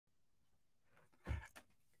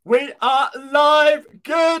We are live.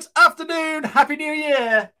 Good afternoon. Happy New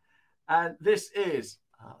Year. And this is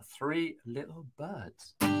Three Little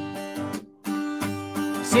Birds.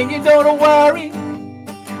 Singing, don't worry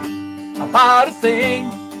about a thing,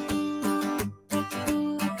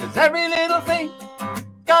 'cause every little thing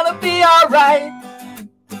gonna be alright.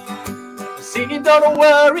 Singing, don't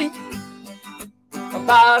worry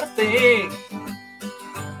about a thing,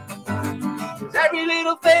 'cause every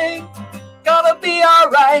little thing gonna be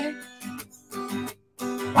alright.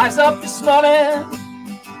 Rise up this morning,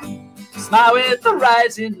 smile with the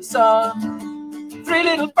rising sun. Three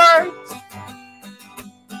little birds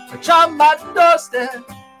perch on my doorstep,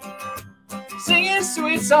 singing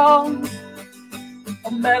sweet songs,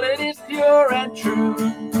 a melody pure and true.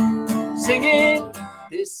 Singing,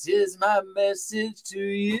 this is my message to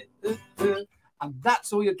you. And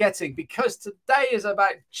that's all you're getting, because today is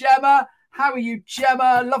about Gemma. How are you,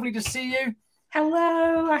 Gemma? Lovely to see you.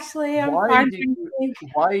 Hello, Ashley. I'm Why fine.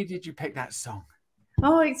 did you pick that song?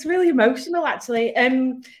 Oh, it's really emotional, actually.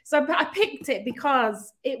 So I picked it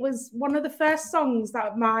because it was one of the first songs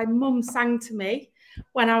that my mum sang to me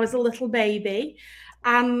when I was a little baby.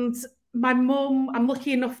 And my mum, I'm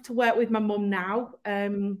lucky enough to work with my mum now.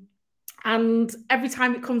 And every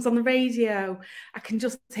time it comes on the radio, I can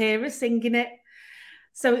just hear her singing it.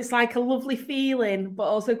 So it's like a lovely feeling, but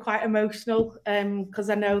also quite emotional, because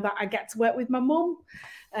I know that I get to work with my mum.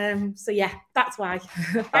 So yeah, that's why.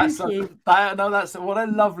 Thank you. That's what a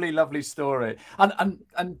lovely story. And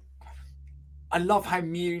I love how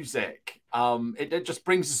music, it just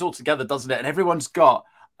brings us all together, doesn't it? And everyone's got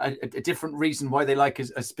a different reason why they like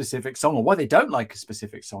a specific song or why they don't like a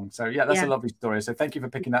specific song. So yeah, that's a lovely story. So thank you for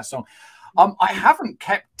picking that song. I haven't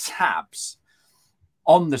kept tabs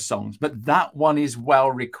on the songs, but that one is well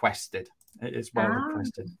requested. It is well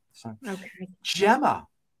requested. So okay. Gemma,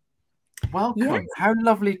 welcome. Yes. How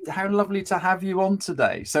lovely to have you on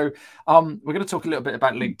today. So we're going to talk a little bit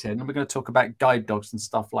about LinkedIn, and we're going to talk about guide dogs and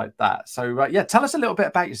stuff like that. So yeah, tell us a little bit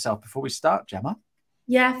about yourself before we start, Gemma.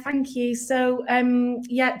 Yeah, thank you. So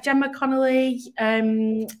yeah, Gemma Connolly.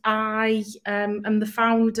 I am the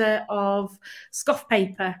founder of Scoff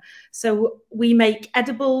Paper. So we make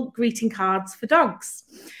edible greeting cards for dogs.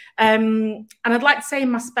 And I'd like to say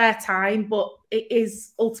in my spare time, but it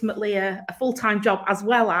is ultimately a full-time job, as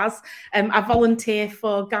well as I volunteer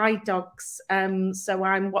for guide dogs. So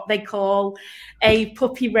I'm what they call a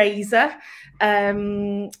puppy raiser.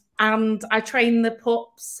 And I train the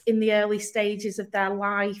pups in the early stages of their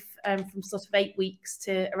life, from sort of 8 weeks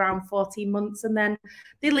to around 14 months. And then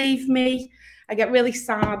they leave me. I get really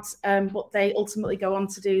sad, but they ultimately go on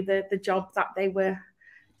to do the job that they were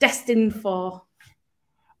destined for.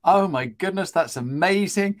 Oh my goodness, that's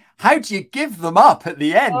amazing. How do you give them up at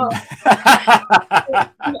the end?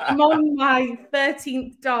 I'm on my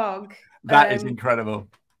 13th dog. That is incredible.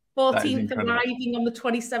 14th arriving on the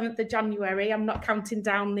 27th of January. I'm not counting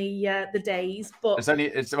down the days, but so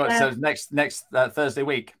next Thursday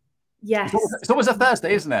week. Yes, it's always a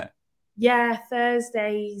Thursday, isn't it? Yeah,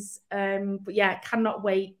 Thursdays. But yeah, cannot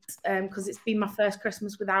wait, because it's been my first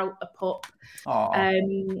Christmas without a pup.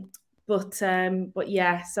 But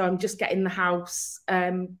yeah, so I'm just getting the house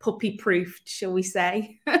puppy proofed, shall we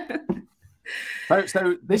say?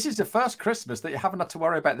 So this is the first Christmas that you haven't had to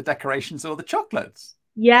worry about the decorations or the chocolates.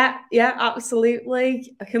 Yeah,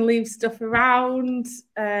 absolutely. I can leave stuff around,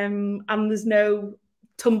 and there's no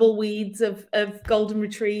tumbleweeds of golden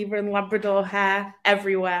retriever and Labrador hair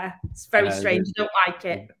everywhere. It's very strange. I don't like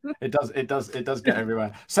it. It does get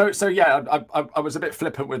everywhere. So yeah, I was a bit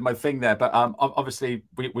flippant with my thing there, but obviously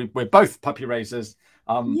we're both puppy raisers.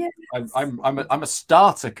 Yes. I'm a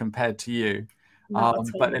starter compared to you.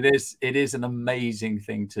 But it is an amazing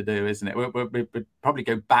thing to do, isn't it? We'll probably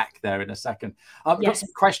go back there in a second. I've got some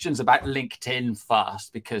questions about LinkedIn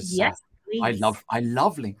first, because I love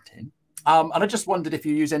LinkedIn. And I just wondered if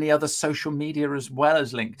you use any other social media as well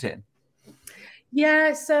as LinkedIn.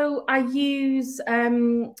 Yeah, so I use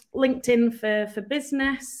LinkedIn for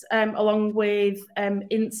business, along with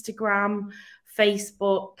Instagram,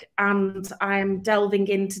 Facebook, and I am delving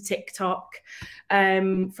into TikTok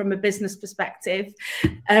from a business perspective.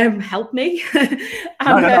 Help me.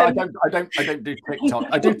 I don't do TikTok.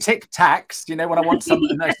 I do Tic Tacs, you know, when I want some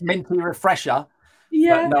nice minty refresher.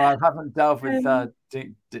 Yeah. But no, I haven't delved with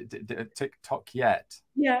TikTok yet.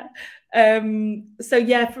 Yeah. So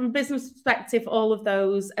yeah, from a business perspective, all of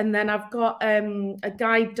those. And then I've got a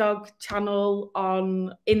guide dog channel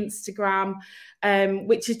on Instagram,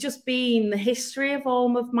 which has just been the history of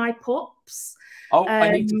all of my pups. Oh,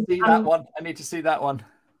 I need to see that one.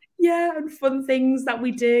 Yeah, and fun things that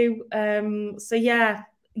we do. So yeah,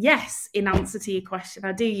 yes, in answer to your question,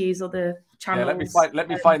 I do use other channels. Yeah, let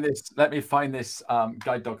me find this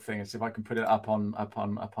guide dog thing and see if I can put it up on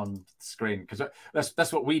the screen, because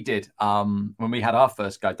that's what we did when we had our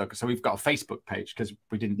first guide dog. So we've got a Facebook page because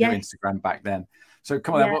we didn't do Instagram back then. So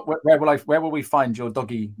come on, where will we find your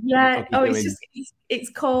doggy? Yeah, it's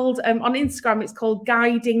called on Instagram. It's called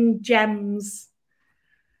Guiding Gems.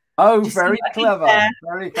 Oh, very clever,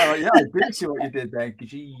 very clever. Yeah, I did see what you did there,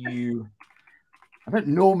 because I don't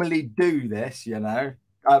normally do this, you know.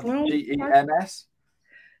 GEMS.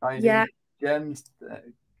 Yeah. Gems,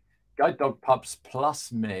 guide dog pups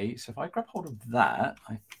plus me. So if I grab hold of that,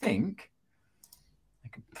 I think I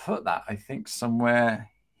can put that,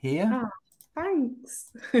 somewhere here. Oh,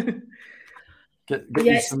 thanks. Get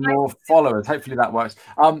you some more followers. Hopefully that works.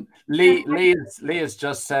 Leah's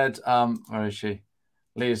just said, where is she?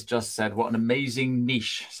 Leah's just said, what an amazing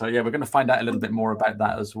niche. So yeah, we're going to find out a little bit more about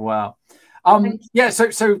that as well. Yeah,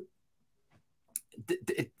 so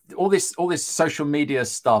all this social media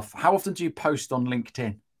stuff, how often do you post on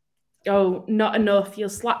LinkedIn? Oh, not enough. You'll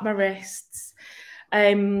slap my wrists.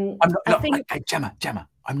 Hey, Gemma,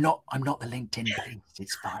 I'm not the LinkedIn beast.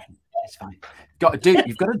 It's fine. You've got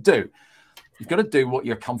to do what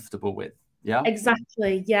you're comfortable with. Yeah,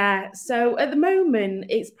 exactly. Yeah. So at the moment,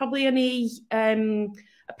 it's probably only a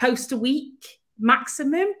post a week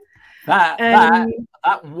maximum. That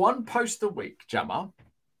one post a week, Gemma,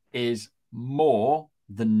 is more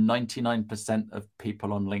than 99% of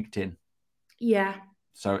people on LinkedIn. Yeah.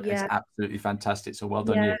 So it's absolutely fantastic. So well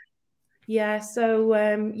done you. Yeah. So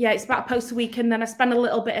it's about a post a week, and then I spend a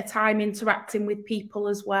little bit of time interacting with people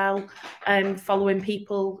as well, following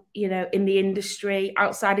people, you know, in the industry,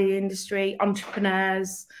 outside of the industry,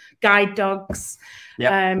 entrepreneurs, guide dogs.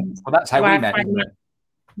 Yeah. Well, that's how we met, isn't it?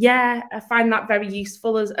 Yeah, I find that very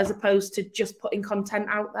useful as opposed to just putting content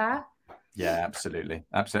out there. Yeah, absolutely,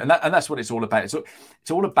 and that's what it's all about.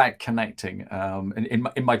 It's all about connecting. In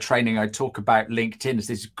my training, I talk about LinkedIn as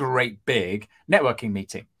this great big networking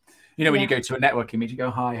meeting. You know, when you go to a networking meeting, you go,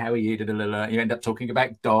 "Hi, how are you?" You end up talking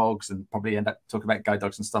about dogs, and probably end up talking about guide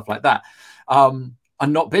dogs and stuff like that, and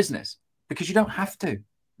not business, because you don't have to.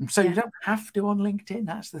 So you don't have to on LinkedIn.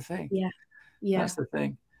 That's the thing. Yeah, that's the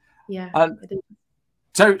thing. Yeah.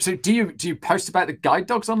 So do you post about the guide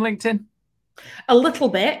dogs on LinkedIn? A little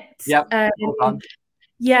bit. Yeah.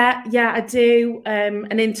 Yeah, I do,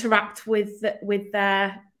 and interact with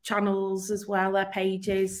their channels as well, their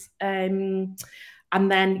pages, and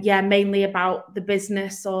then mainly about the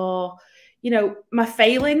business, or you know, my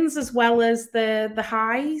failings as well as the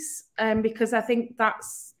highs, because I think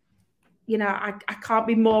that's, you know, I can't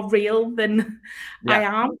be more real than I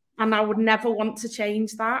am, and I would never want to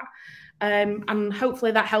change that. And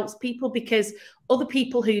hopefully that helps people, because other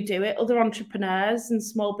people who do it, other entrepreneurs and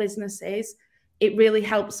small businesses, it really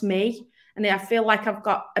helps me. And I feel like I've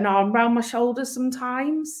got an arm around my shoulder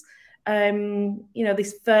sometimes. You know,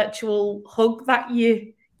 this virtual hug that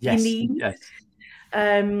you need. Yes.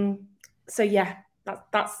 So yeah,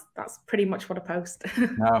 that's pretty much what I post.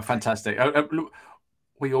 No, fantastic.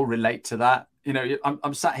 We all relate to that. You know,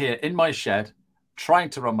 I'm sat here in my shed, trying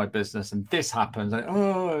to run my business, and this happens.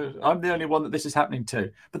 I'm the only one that this is happening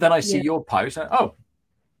to. But then I see your post.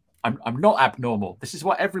 I'm not abnormal. This is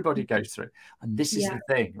what everybody goes through, and this is the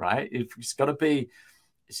thing, right? It's got to be,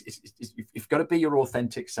 you've got to be your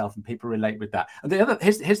authentic self, and people relate with that. And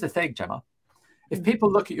here's the thing, Gemma. If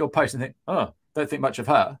people look at your post and think, "Oh, don't think much of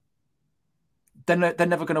her," then they're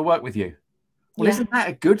never going to work with you. Well, isn't that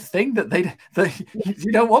a good thing, that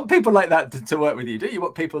you don't want people like that to work with you, do you? You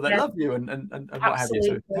want people that love you and what have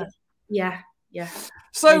you. So, yeah.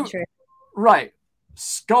 So, right,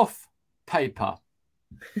 scoff paper.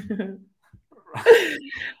 How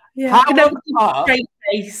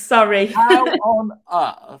on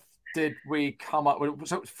earth did we come up with?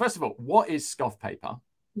 So, first of all, what is scoff paper?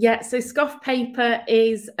 Yeah, so scoff paper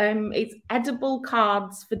is it's edible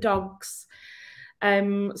cards for dogs.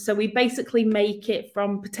 So we basically make it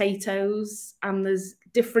from potatoes, and there's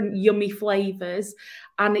different yummy flavors,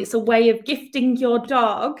 and it's a way of gifting your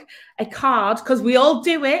dog a card, because we all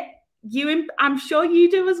do it. I'm sure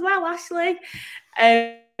you do as well, Ashley.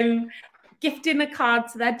 Gifting a card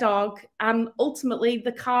to their dog, and ultimately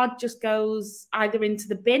the card just goes either into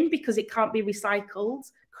the bin because it can't be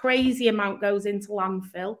recycled. Crazy amount goes into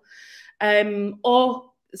landfill,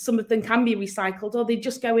 or some of them can be recycled, or they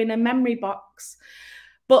just go in a memory box.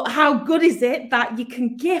 But how good is it that you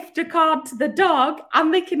can gift a card to the dog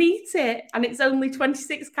and they can eat it, and it's only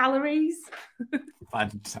 26 calories?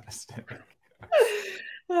 Fantastic.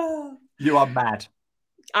 You are mad.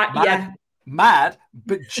 Yeah. Mad,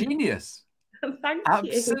 but genius. Thank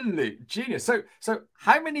you. Absolute genius. So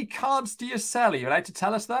how many cards do you sell? Are you allowed to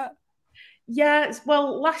tell us that? Yeah,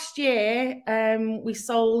 well, last year we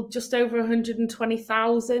sold just over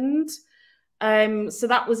 120,000. So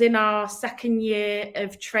that was in our second year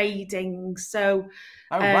of trading. So,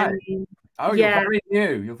 Oh, right. Oh, yeah, you're very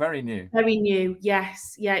new. You're very new. very new.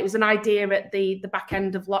 Yes, yeah. It was an idea at the back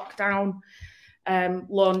end of lockdown.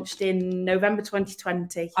 Launched in November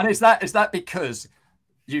 2020. And is that because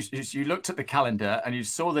you looked at the calendar and you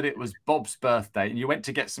saw that it was Bob's birthday and you went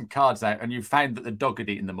to get some cards out and you found that the dog had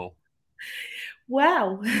eaten them all?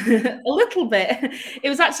 Well, a little bit. It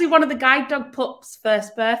was actually one of the guide dog pup's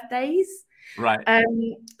first birthdays. Right.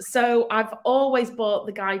 So I've always bought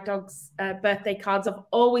the guide dogs birthday cards. I've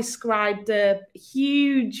always scribed a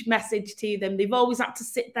huge message to them. They've always had to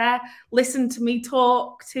sit there, listen to me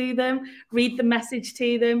talk to them, read the message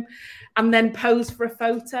to them, and then pose for a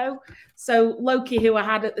photo. So Loki, who I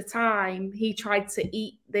had at the time, he tried to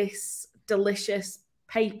eat this delicious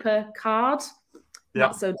paper card. Yeah.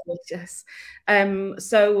 Not so delicious.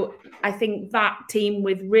 So I think that team,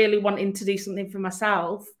 with really wanting to do something for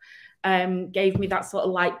myself, gave me that sort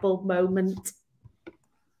of light bulb moment.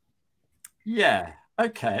 Yeah.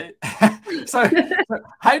 Okay. so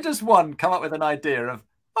how does one come up with an idea of,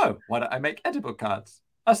 oh, why don't I make edible cards?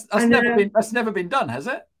 That's never been done, has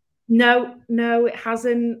it? No, it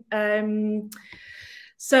hasn't.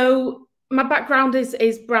 So my background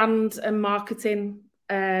is brand and marketing.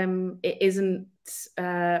 It isn't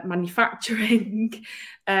manufacturing.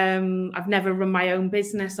 I've never run my own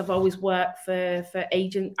business. I've always worked for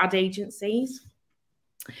ad agencies.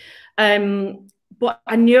 But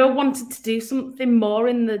I knew I wanted to do something more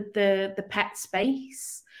in the pet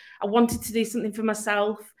space. I wanted to do something for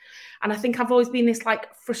myself. And I think I've always been this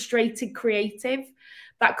like frustrated creative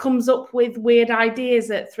that comes up with weird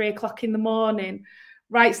ideas at 3 o'clock in the morning,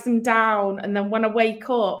 writes them down. And then when I wake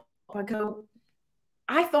up, I go,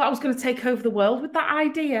 I thought I was going to take over the world with that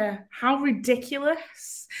idea. How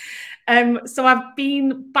ridiculous. So I've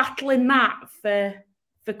been battling that for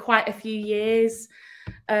quite a few years.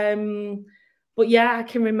 But yeah, I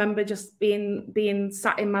can remember just being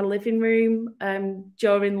sat in my living room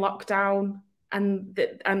during lockdown,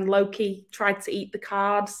 and Loki tried to eat the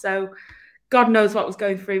card. So God knows what was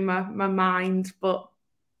going through my mind, but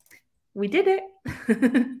we did it.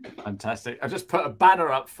 Fantastic. I just put a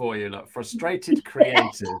banner up for you. Look, frustrated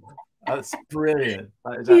creative. That's brilliant.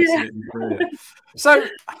 That is absolutely brilliant. So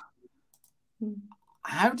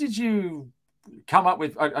how did you come up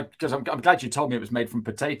with, because I'm glad you told me it was made from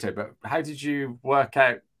potato, but how did you work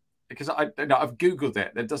out, because I've Googled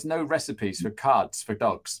it, there's no recipes for cards for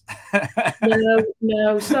dogs.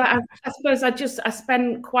 No. So I suppose I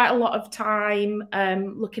spent quite a lot of time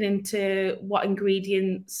looking into what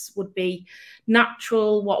ingredients would be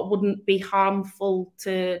natural, what wouldn't be harmful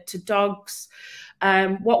to dogs,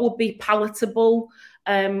 what would be palatable,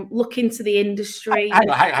 look into the industry. Hang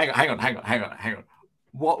on.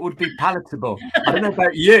 What would be palatable? I don't know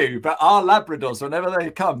about you, but our Labradors, whenever they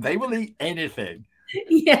come, they will eat anything.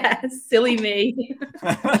 Yeah, silly me.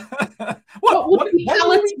 what would be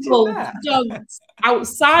palatable to dogs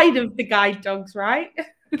outside of the guide dogs, right?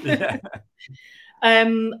 Yeah.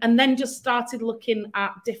 And then just started looking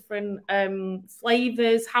at different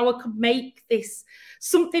flavors, how I could make this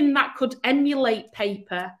something that could emulate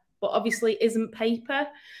paper, but obviously isn't paper.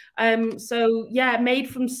 So yeah, made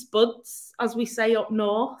from spuds, as we say up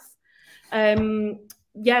north.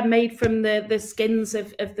 Yeah, made from the skins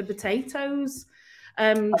of the potatoes.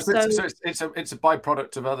 So it's a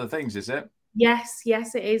byproduct of other things, is it? Yes,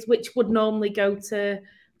 it is, which would normally go to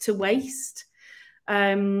waste.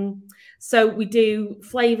 So we do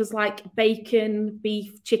flavors like bacon,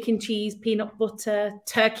 beef, chicken, cheese, peanut butter,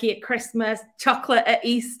 turkey at Christmas, chocolate at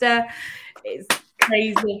Easter. It's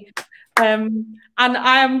crazy. And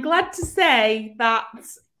I am glad to say that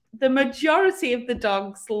the majority of the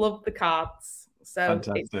dogs love the cards. So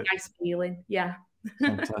Fantastic. It's a nice feeling. Yeah.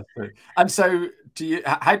 Fantastic. And so do you,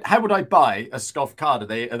 how would I buy a Scoff card? Are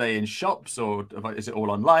they in shops, or is it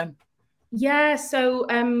all online? Yeah, so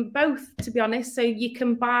both, to be honest. So you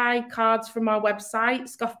can buy cards from our website,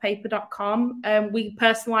 scoffpaper.com. We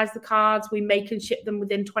personalize the cards, we make and ship them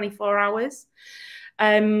within 24 hours.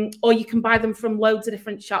 Or you can buy them from loads of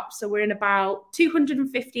different shops. So we're in about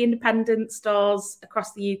 250 independent stores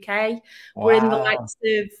across the UK. Wow. We're in the likes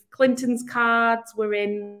of Clinton's Cards, we're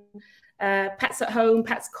in Pets at Home,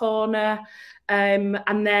 Pets Corner,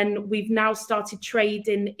 and then we've now started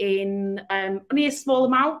trading in only a small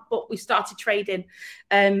amount, but we started trading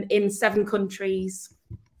in 7 countries.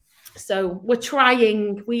 So we're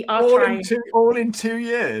trying. We are trying. All in 2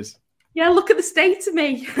 years. Yeah, look at the state of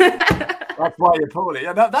me. That's why you're poorly.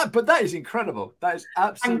 Yeah, but that is incredible. That is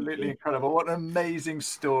absolutely incredible. What an amazing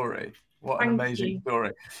story. What an amazing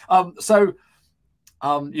story.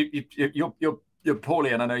 You're poorly,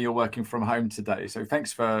 and I know you're working from home today. So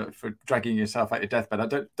thanks for dragging yourself out your deathbed. I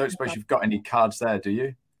don't suppose you've got any cards there, do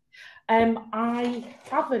you? I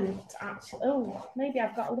haven't actually. Oh, maybe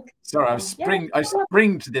I've got a little. Sorry, I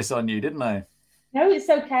springed this on you, didn't I? No, it's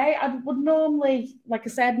okay. I would normally, like I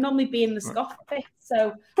said, normally be in the Scoffice.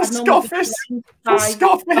 So the Scoffice. The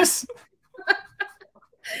Scoffice.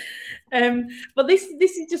 But this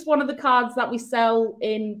is just one of the cards that we sell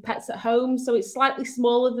in Pets at Home. So it's slightly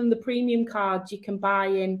smaller than the premium cards you can buy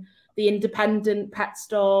in the independent pet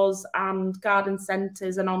stores and garden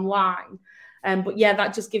centres and online. But yeah,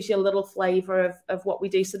 that just gives you a little flavour of what we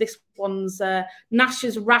do. So this one's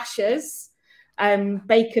Nash's Rashers,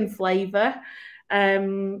 bacon flavour.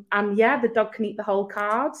 And yeah, the dog can eat the whole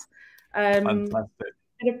card. Fantastic.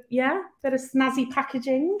 Bit of snazzy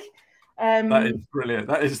packaging. That is brilliant.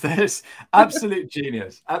 That is absolute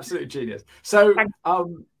genius. Absolute genius. So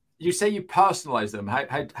you say you personalize them.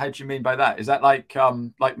 How do you mean by that? Is that like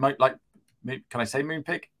can I say moon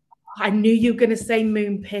pig? I knew you were going to say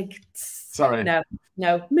moon pig. Sorry.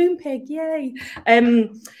 No, moon pig. Yay.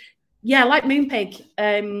 Yeah, like moon pig.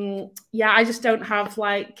 Yeah, I just don't have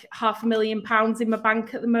like £500,000 in my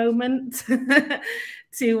bank at the moment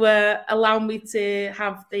to allow me to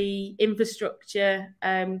have the infrastructure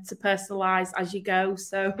to personalise as you go.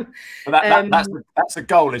 So that's a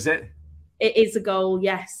goal, is it? It is a goal.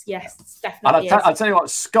 Yes, definitely. And I'll tell you what,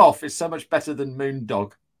 Scoff is so much better than Moon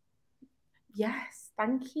Dog. Yes,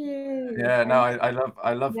 thank you. Yeah, no,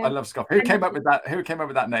 I love Scoff. Who came up with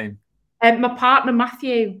that name? My partner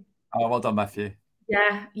Matthew. Oh, well done, Matthew.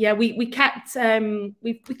 Yeah. We kept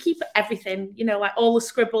we keep everything, you know, like all the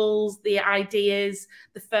scribbles, the ideas,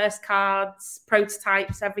 the first cards,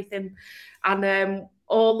 prototypes, everything, and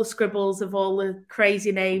all the scribbles of all the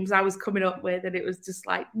crazy names I was coming up with, and it was just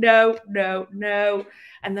like no.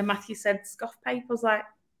 And then Matthew said Scoff paper. I was like,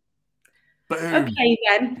 boom. Okay,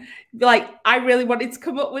 then. Like I really wanted to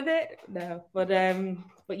come up with it. No, but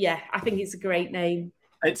yeah, I think it's a great name.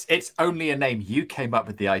 It's only a name. You came up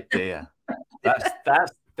with the idea. That's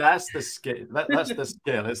the skill. That's the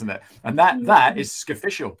skill, isn't it? And that is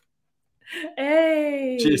Scofficial.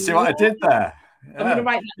 Hey. Do you see what I did there? Yeah. I'm gonna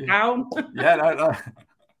write that down. Yeah,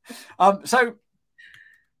 no. So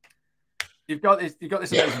you've got this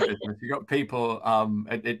amazing business. You've got people.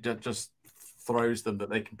 It just throws them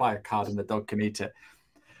that they can buy a card and the dog can eat it.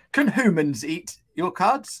 Can humans eat your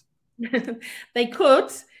cards? They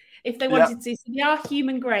could. If they wanted to. So they are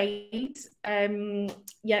human grade.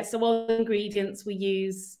 So all the ingredients we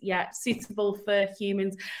use, suitable for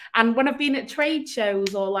humans. And when I've been at trade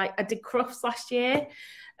shows or like I did Crufts last year,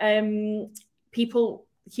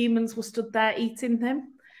 humans were stood there eating them.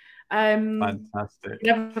 Fantastic. It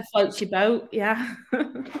never floats your boat, yeah.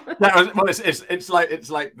 It's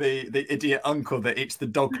like the idiot uncle that eats the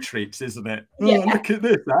dog treats, isn't it? Yeah. Oh, look at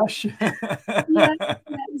this, Ash. yeah,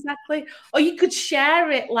 exactly. Or you could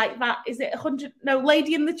share it like that. Is it 100? No,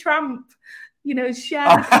 Lady and the Tramp. You know, share.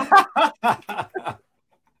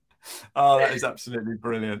 Oh, that is absolutely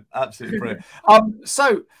brilliant. Absolutely brilliant.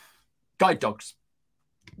 So, guide dogs.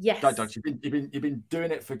 Yes. Guide dogs. You've been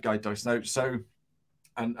doing it for guide dogs now. So.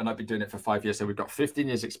 And I've been doing it for 5 years, so we've got 15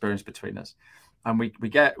 years experience between us. And we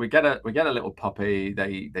get a little puppy.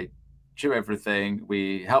 They chew everything.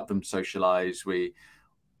 We help them socialize. We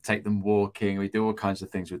take them walking. We do all kinds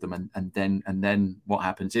of things with them. And then what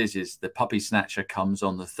happens is the puppy snatcher comes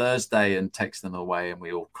on the Thursday and takes them away, and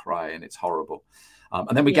we all cry, and it's horrible.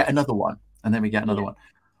 And then we get another one, and then we get another one.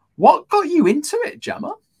 What got you into it,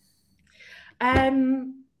 Gemma?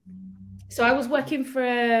 So I was working for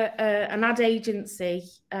an ad agency,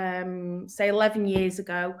 say 11 years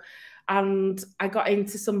ago, and I got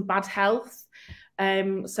into some bad health.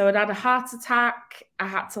 So I'd had a heart attack. I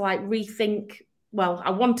had to rethink. Well,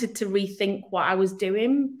 I wanted to rethink what I was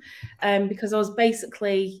doing because I was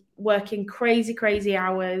basically working crazy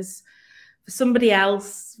hours for somebody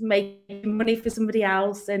else, making money for somebody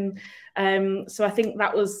else. And so I think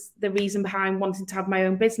that was the reason behind wanting to have my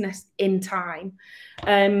own business in time.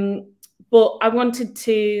 But I wanted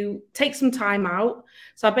to take some time out.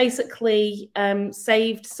 So I basically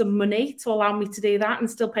saved some money to allow me to do that and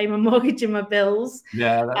still pay my mortgage and my bills.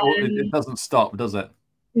 Yeah, it doesn't stop, does it?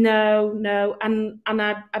 No. And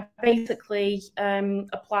I basically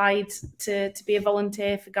applied to be a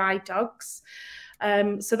volunteer for guide dogs.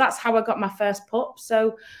 So that's how I got my first pup.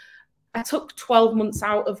 So I took 12 months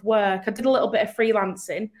out of work. I did a little bit of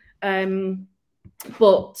freelancing.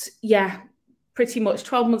 But yeah, pretty much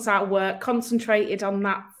 12 months out of work, concentrated on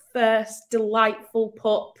that first delightful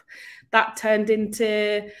pup that turned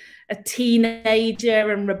into a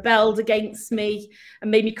teenager and rebelled against me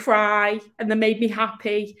and made me cry and then made me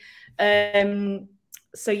happy.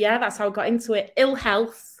 So yeah, that's how I got into it. Ill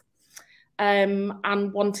health,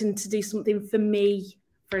 and wanting to do something for me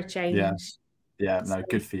for a change. Yeah, no,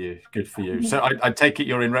 good for you. Good for you. So I take it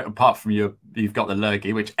you're in, apart from you've got the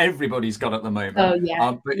lurgy, which everybody's got at the moment. Oh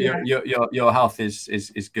yeah. But your health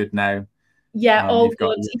is good now. Yeah, all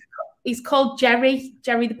good. He's called Jerry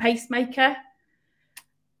the pacemaker.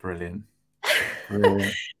 Brilliant.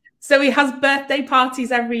 So he has birthday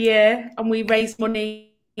parties every year, and we raise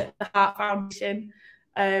money at the Heart Foundation.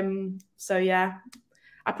 So yeah,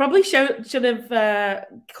 I probably should have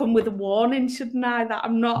come with a warning, shouldn't I? That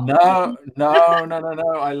I'm not. No.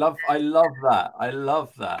 I love that. I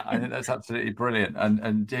love that. I think that's absolutely brilliant.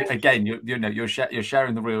 And again, you're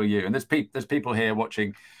sharing the real you. And there's people here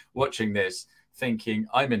watching this thinking,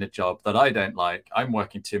 I'm in a job that I don't like. I'm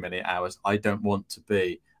working too many hours. I don't want to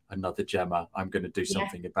be another Gemma. I'm going to do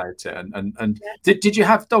something about it. And did you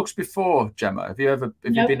have dogs before, Gemma? Have you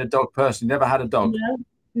been a dog person? Never had a dog?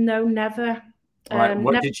 No, never. Right.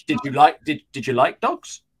 What never. Did you like? Did you like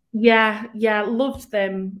dogs? Yeah, loved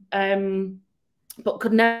them. But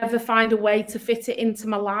could never find a way to fit it into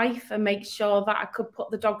my life and make sure that I could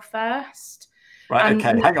put the dog first. Right.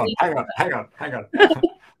 Okay. Hang on.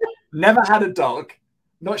 Never had a dog.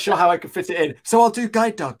 Not sure how I could fit it in. So I'll do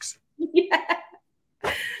guide dogs.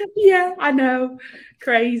 Yeah, I know.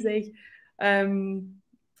 Crazy.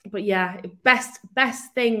 But yeah, best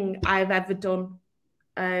thing I've ever done.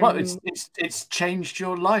 Well, it's changed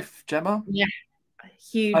your life, Gemma. Yeah,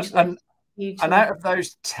 huge. And out of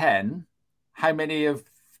those 10, how many have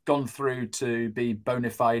gone through to be bona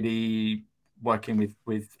fide working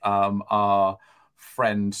with our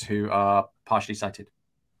friends who are partially sighted?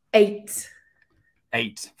 8.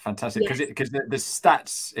 8, fantastic. Because the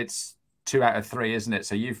stats, it's 2 out of 3, isn't it?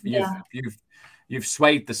 So you've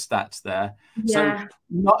swayed the stats there. Yeah. So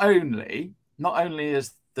not only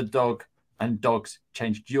has the dog and dogs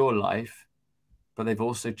changed your life, but they've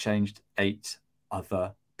also changed 8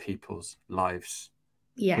 other people's lives.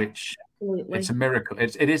 Yeah, which absolutely. It's a miracle.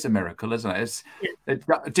 It is a miracle, isn't it?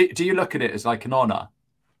 Do you look at it as like an honor?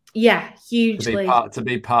 Yeah, hugely. To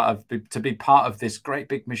be part of this great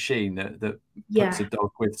big machine that puts a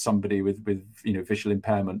dog with somebody with visual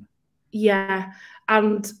impairment. Yeah,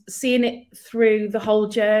 and seeing it through the whole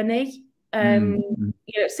journey.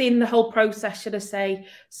 Seeing the whole process, should I say.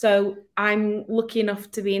 So I'm lucky enough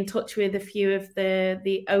to be in touch with a few of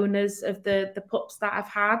the owners of the pups that I've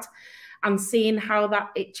had, and seeing how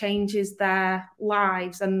that it changes their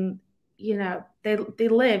lives. And they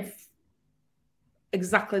live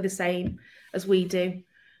exactly the same as we do.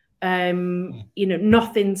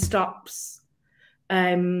 Nothing stops,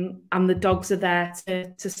 and the dogs are there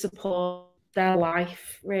to support their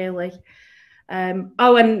life, really.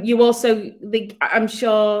 And you also, I'm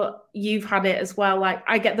sure you've had it as well. Like,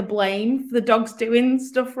 I get the blame for the dogs doing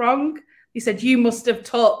stuff wrong. You said you must have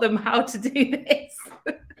taught them how to do this.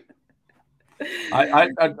 I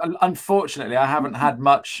unfortunately, I haven't had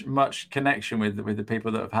much connection with the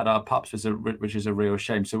people that have had our pups, which is a real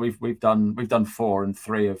shame. So we've done 4, and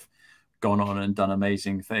 3 have gone on and done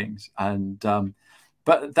amazing things. And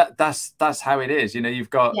but that's how it is. You've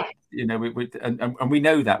got. Yeah. And we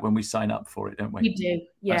know that when we sign up for it, don't we? You do,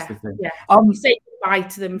 yeah. That's the thing. Yeah. You say goodbye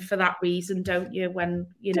to them for that reason, don't you?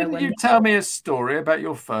 Didn't you tell me a story about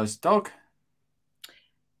your first dog?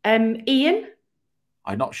 Ian.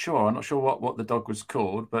 I'm not sure what the dog was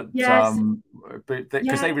called, but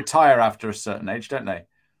because they retire after a certain age, don't they?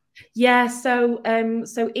 Yeah. So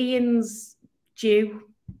Ian's due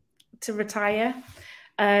to retire,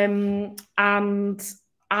 and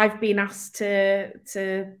I've been asked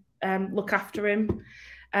to look after him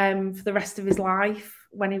for the rest of his life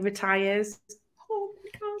when he retires. Oh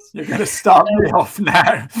my gosh. You're going to start me off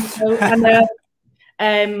now. I know.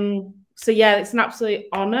 So yeah, it's an absolute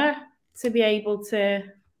honour to be able to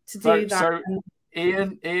do that. So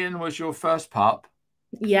Ian was your first pup.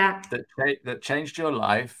 Yeah. That changed your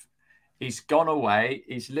life. He's gone away.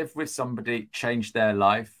 He's lived with somebody, changed their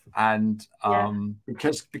life, and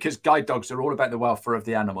because guide dogs are all about the welfare of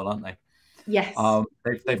the animal, aren't they? Yes.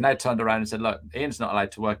 They've now turned around and said, look, Ian's not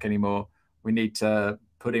allowed to work anymore. We need to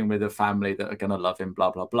put him with a family that are going to love him, blah,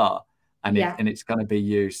 blah, blah. And it's going to be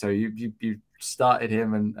you. So you started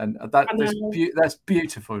him, and that's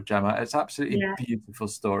beautiful, Gemma. It's absolutely beautiful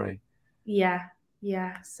story. Yeah.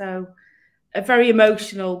 So very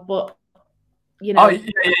emotional, but Oh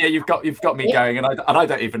yeah, you've got me going, and I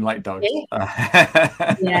don't even like dogs.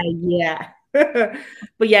 Yeah.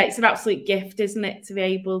 But yeah, it's an absolute gift, isn't it, to be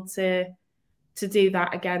able to do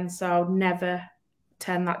that again. So I'll never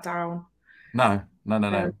turn that down. No.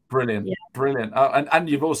 Brilliant, yeah. brilliant. Oh, and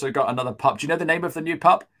you've also got another pup. Do you know the name of the new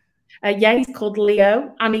pup? Yeah, he's called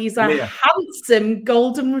Leo, and he's a handsome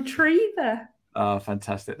golden retriever. Oh,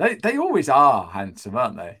 fantastic. They always are handsome,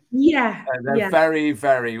 aren't they? Yeah. They're very,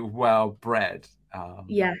 very well bred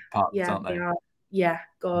pups, aren't they? They are. Yeah,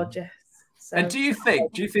 gorgeous. So, and do you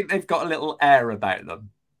think they've got a little air about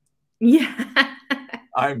them? Yeah.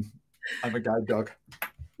 I'm a guide dog.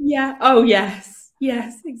 Yeah. Oh, yes.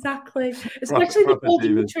 Yes, exactly. Especially the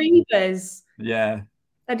golden retrievers. Yeah.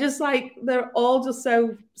 They're just like, they're all just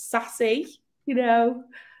so sassy, you know,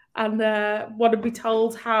 and want to be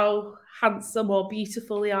told how handsome or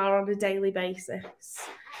beautiful they are on a daily basis.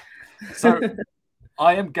 So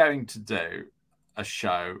I am going to do a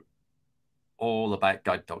show all about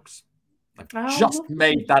guide dogs. I've just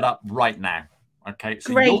made that up right now. Okay,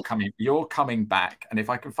 so you're coming back, and if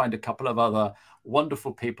I can find a couple of other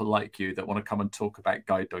wonderful people like you that want to come and talk about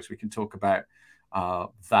guide dogs, we can talk about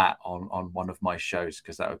that on one of my shows,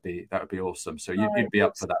 because that would be awesome. So you'd be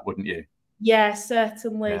up for that, wouldn't you? Yeah,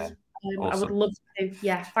 certainly. Yeah. Awesome. I would love to.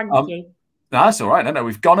 Yeah, thank you. No, that's all right. No,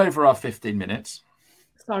 we've gone over our 15 minutes.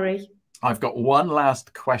 Sorry. I've got one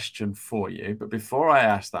last question for you, but before I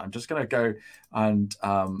ask that, I'm just going to go and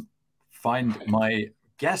find my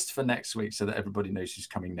guest for next week so that everybody knows who's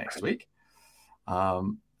coming next week.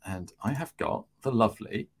 And I have got the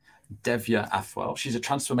lovely Devya Afwell. She's a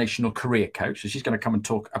transformational career coach. So she's going to come and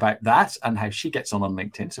talk about that and how she gets on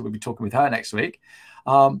LinkedIn. So we'll be talking with her next week.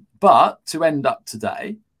 But to end up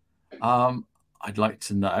today, I'd like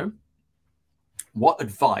to know, what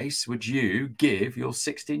advice would you give your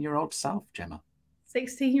 16-year-old self, Gemma?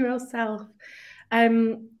 16-year-old self?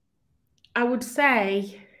 I would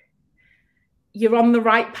say you're on the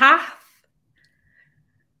right path.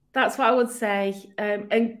 That's what I would say.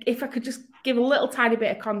 And if I could just give a little tiny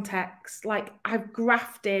bit of context, like I've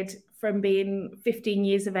grafted from being 15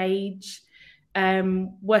 years of age,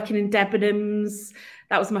 working in Debenhams.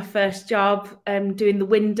 That was my first job, doing the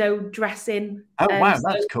window dressing. Oh, wow,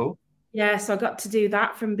 that's cool. Yeah, so I got to do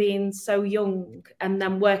that from being so young, and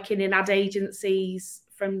then working in ad agencies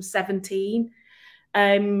from 17.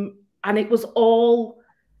 And it's all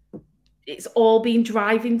been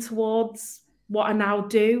driving towards what I now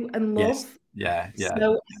do and love. Yes. Yeah.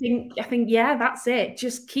 So I think, yeah, that's it.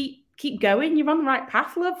 Just keep going. You're on the right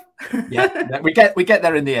path, love. Yeah, we get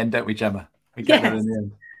there in the end, don't we, Gemma? We get there in the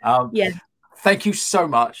end. Yeah. Thank you so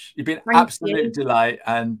much. You've been absolute delight,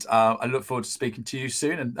 and I look forward to speaking to you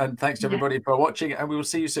soon. And thanks to everybody for watching, and we will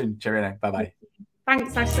see you soon. Cheerio now. Bye bye.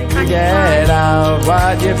 Thanks, Ashley. Get out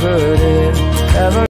what you put in.